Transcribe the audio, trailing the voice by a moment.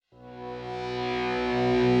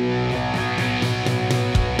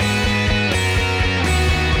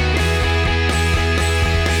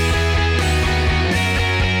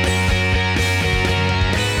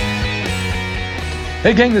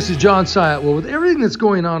Hey gang, this is John Syatt. Well, with everything that's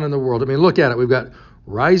going on in the world, I mean, look at it. We've got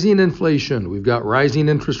rising inflation. We've got rising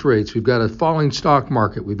interest rates. We've got a falling stock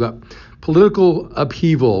market. We've got political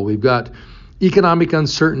upheaval. We've got economic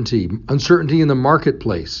uncertainty in the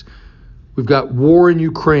marketplace. We've got war in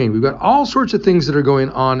Ukraine. We've got all sorts of things that are going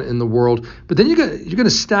on in the world. But then you're going to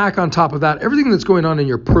stack on top of that everything that's going on in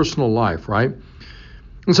your personal life, right?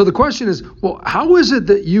 And so the question is, well, how is it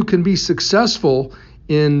that you can be successful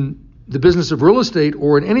in the business of real estate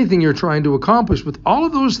or in anything you're trying to accomplish with all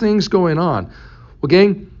of those things going on? Well,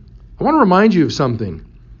 gang, I want to remind you of something.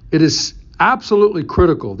 It is absolutely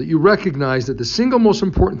critical that you recognize that the single most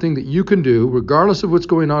important thing that you can do, regardless of what's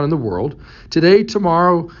going on in the world, today,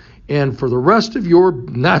 tomorrow, and for the rest of your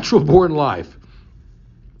natural born life,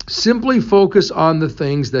 simply focus on the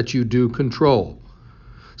things that you do control.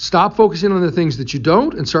 Stop focusing on the things that you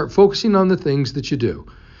don't and start focusing on the things that you do.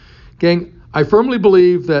 Gang, I firmly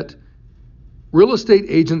believe that real estate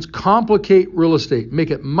agents complicate real estate, make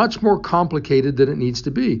it much more complicated than it needs to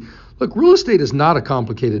be. Look, real estate is not a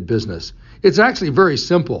complicated business. It's actually very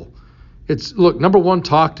simple. Look, number one,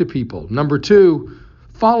 talk to people. Number two,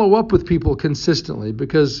 follow up with people consistently,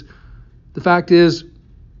 because the fact is,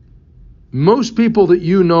 most people that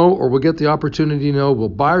you know or will get the opportunity to know will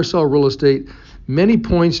buy or sell real estate many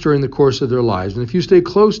points during the course of their lives. And if you stay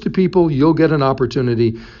close to people, you'll get an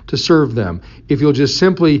opportunity to serve them if you'll just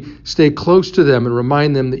simply stay close to them and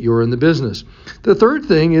remind them that you're in the business. The third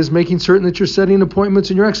thing is making certain that you're setting appointments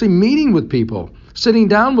and you're actually meeting with people, sitting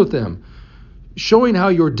down with them, showing how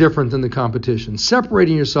you're different than the competition,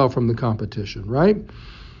 separating yourself from the competition, right?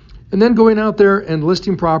 And then going out there and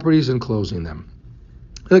listing properties and closing them.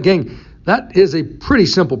 Again, that is a pretty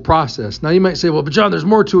simple process. Now you might say, well, but John, there's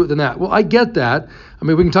more to it than that. Well, I get that. I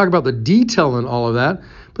mean, we can talk about the detail in all of that,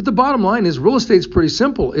 but the bottom line is real estate's pretty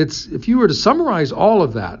simple. If you were to summarize all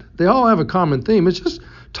of that, they all have a common theme. It's just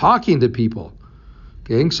talking to people.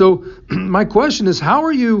 Okay, so my question is, how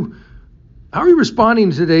are you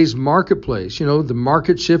responding to today's marketplace? You know, the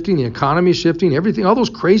market shifting, the economy shifting, everything, all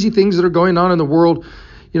those crazy things that are going on in the world.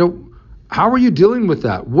 You know, how are you dealing with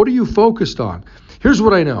that? What are you focused on? Here's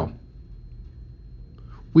what I know.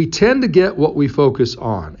 We tend to get what we focus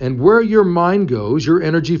on, and where your mind goes, your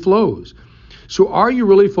energy flows. So are you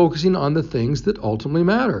really focusing on the things that ultimately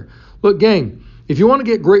matter? Look, gang, if you want to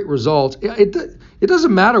get great results, it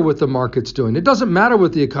doesn't matter what the market's doing. It doesn't matter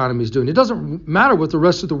what the economy is doing. It doesn't matter what the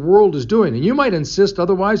rest of the world is doing. And you might insist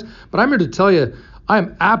otherwise, but I'm here to tell you, I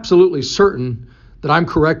am absolutely certain that I'm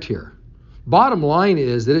correct here. Bottom line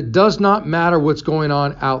is that it does not matter what's going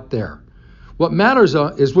on out there. What matters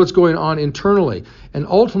is what's going on internally and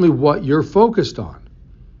ultimately what you're focused on.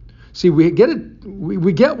 See, we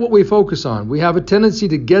get what we focus on. We have a tendency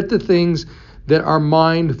to get the things that our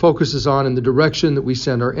mind focuses on in the direction that we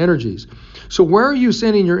send our energies. So where are you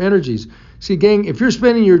sending your energies? See, gang, if you're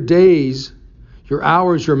spending your days, your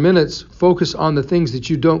hours, your minutes focused on the things that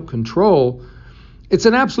you don't control, it's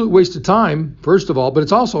an absolute waste of time, first of all, but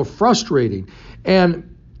it's also frustrating.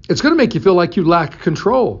 And it's going to make you feel like you lack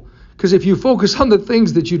control. Because if you focus on the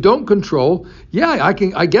things that you don't control, yeah, I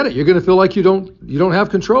get it. You're going to feel like you don't have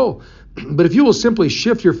control. But if you will simply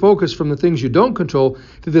shift your focus from the things you don't control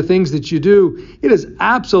to the things that you do, it is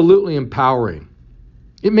absolutely empowering.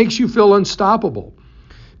 It makes you feel unstoppable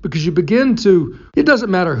because you begin to, it doesn't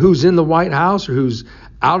matter who's in the White House or who's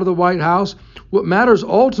out of the White House. What matters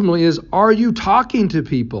ultimately is, are you talking to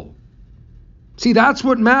people? See, that's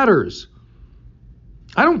what matters.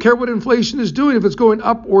 I don't care what inflation is doing, if it's going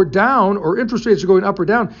up or down, or interest rates are going up or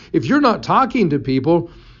down. If you're not talking to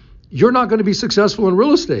people, you're not going to be successful in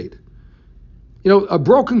real estate. You know, a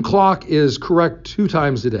broken clock is correct 2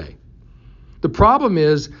 times a day. The problem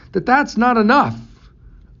is that that's not enough.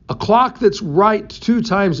 A clock that's right 2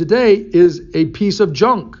 times a day is a piece of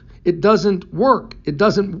junk. It doesn't work. It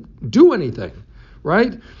doesn't do anything,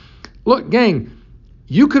 right? Look, gang,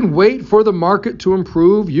 you can wait for the market to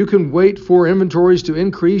improve. You can wait for inventories to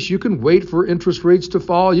increase. You can wait for interest rates to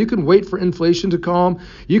fall. You can wait for inflation to calm.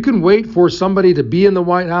 You can wait for somebody to be in the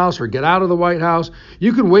White House or get out of the White House.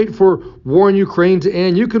 You can wait for war in Ukraine to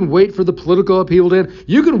end. You can wait for the political upheaval to end.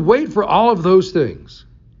 You can wait for all of those things.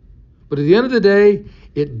 But at the end of the day,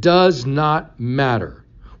 it does not matter.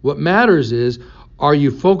 What matters is, are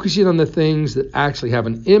you focusing on the things that actually have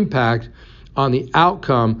an impact on the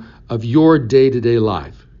outcome of your day-to-day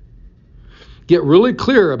life? Get really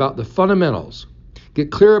clear about the fundamentals.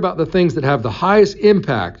 Get clear about the things that have the highest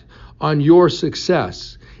impact on your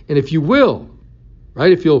success. And if you will,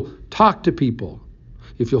 right, if you'll talk to people,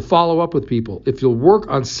 if you'll follow up with people, if you'll work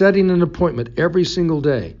on setting an appointment every single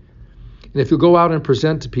day, And if you go out and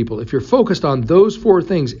present to people, if you're focused on those 4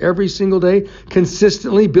 things every single day,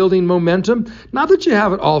 consistently building momentum, not that you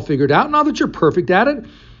have it all figured out, not that you're perfect at it,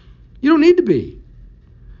 you don't need to be.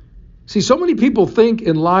 See, so many people think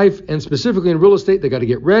in life, and specifically in real estate, they got to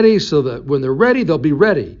get ready so that when they're ready, they'll be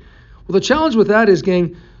ready. Well, the challenge with that is,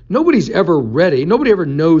 gang, nobody's ever ready. Nobody ever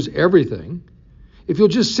knows everything. If you'll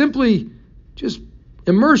just simply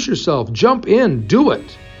immerse yourself, jump in, do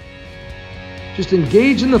it. Just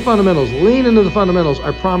engage in the fundamentals, lean into the fundamentals.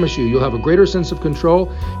 I promise you, you'll have a greater sense of control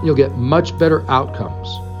and you'll get much better outcomes.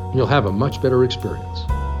 And you'll have a much better experience.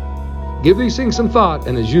 Give these things some thought,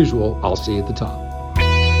 and as usual, I'll see you at the top.